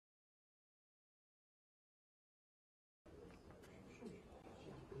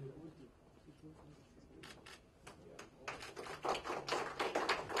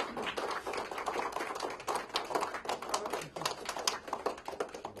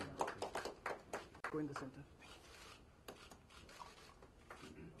Go in the center.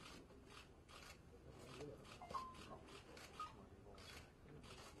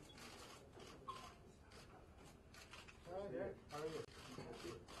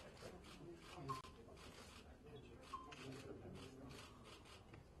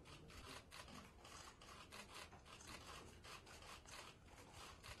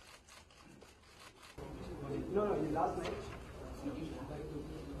 No, last night.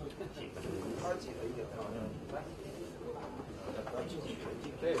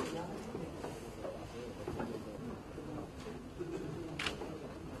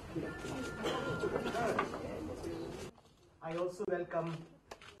 I also welcome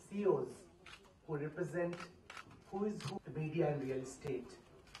CEOs who represent who is who the media and real estate.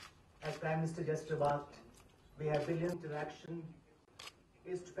 As Prime Minister just remarked, we have billion interaction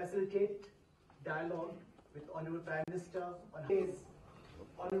is to facilitate dialogue with Honorable Prime Minister on his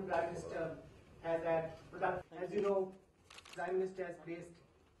Honorable Prime Minister has had product. As you know, Prime Minister has placed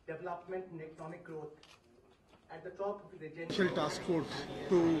development and economic growth at the top of the agenda. Special task force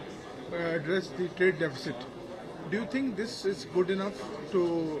to address the trade deficit. Do you think this is good enough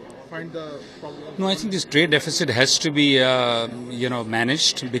to find the problem? No, I think this trade deficit has to be,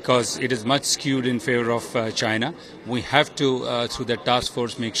 managed because it is much skewed in favor of China. We have to, through that task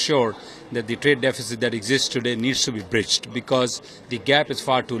force, make sure that the trade deficit that exists today needs to be bridged because the gap is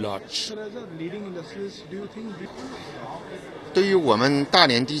far too large. Sir, as a leading industrialist, do you think? 对于我们大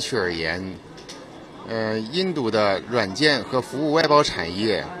连地区而言，印度的软件和服务外包产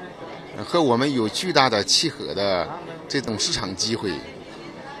业。 和我们有巨大的契合的这种市场机会，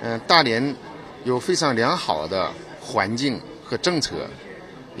大连有非常良好的环境和政策，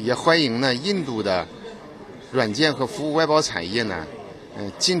也欢迎呢印度的软件和服务外包产业呢，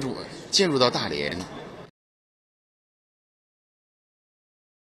进入到大连。